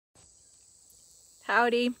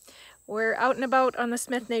Howdy. We're out and about on the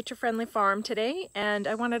Smith Nature Friendly Farm today, and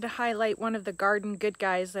I wanted to highlight one of the garden good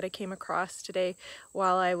guys that I came across today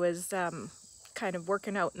while I was kind of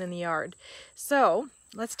working out in the yard. So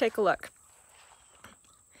let's take a look.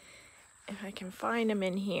 If I can find him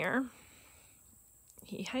in here.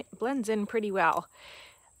 He blends in pretty well.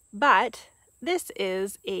 But this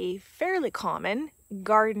is a fairly common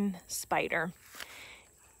garden spider.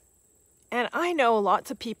 And I know lots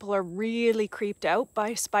of people are really creeped out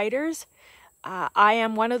by spiders. I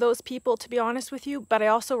am one of those people, to be honest with you, but I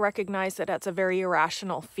also recognize that that's a very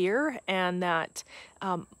irrational fear, and that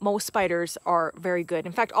most spiders are very good.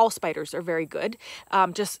 In fact, all spiders are very good.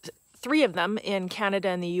 Just 3 of them in Canada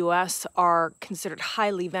and the US are considered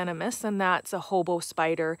highly venomous, and that's a hobo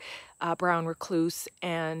spider, brown recluse,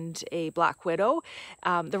 and a black widow.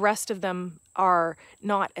 The rest of them are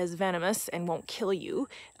not as venomous and won't kill you,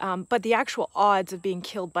 but the actual odds of being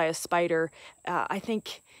killed by a spider, I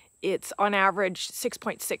think it's on average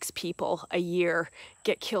 6.6 people a year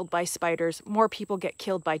get killed by spiders. More people get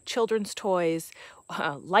killed by children's toys,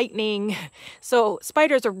 lightning. So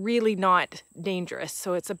spiders are really not dangerous.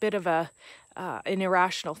 So it's a bit of an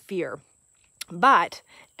irrational fear. But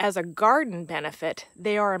as a garden benefit,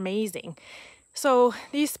 they are amazing. So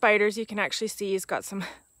these spiders, you can actually see he's got some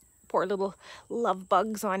poor little love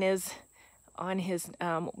bugs on his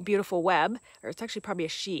beautiful web, or it's actually probably a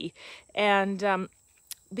she. And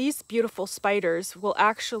these beautiful spiders will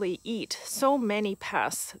actually eat so many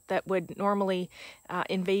pests that would normally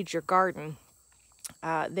invade your garden.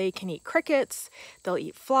 They can eat crickets, they'll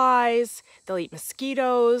eat flies, they'll eat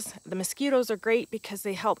mosquitoes. The mosquitoes are great because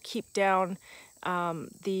they help keep down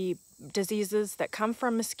the diseases that come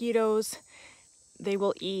from mosquitoes. They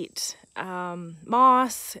will eat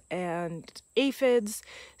moss and aphids.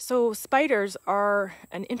 So spiders are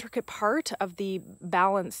an intricate part of the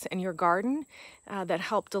balance in your garden that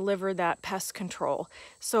help deliver that pest control.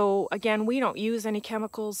 So again, we don't use any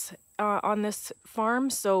chemicals on this farm,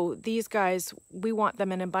 so these guys, we want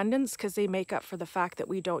them in abundance because they make up for the fact that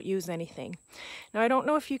we don't use anything. Now I don't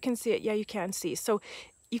know if you can see it. Yeah, you can see. So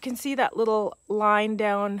you can see that little line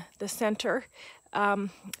down the center. A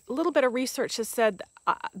little bit of research has said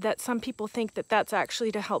that some people think that that's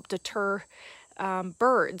actually to help deter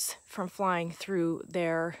birds from flying through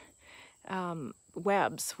their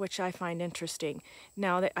webs, which I find interesting.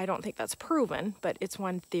 Now, I don't think that's proven, but it's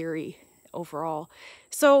one theory overall.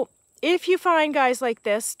 So if you find guys like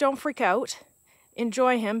this, don't freak out.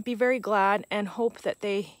 Enjoy him, be very glad, and hope that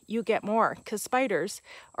you get more, because spiders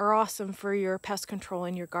are awesome for your pest control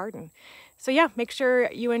in your garden. So yeah, make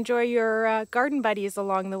sure you enjoy your garden buddies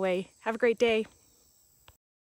along the way. Have a great day.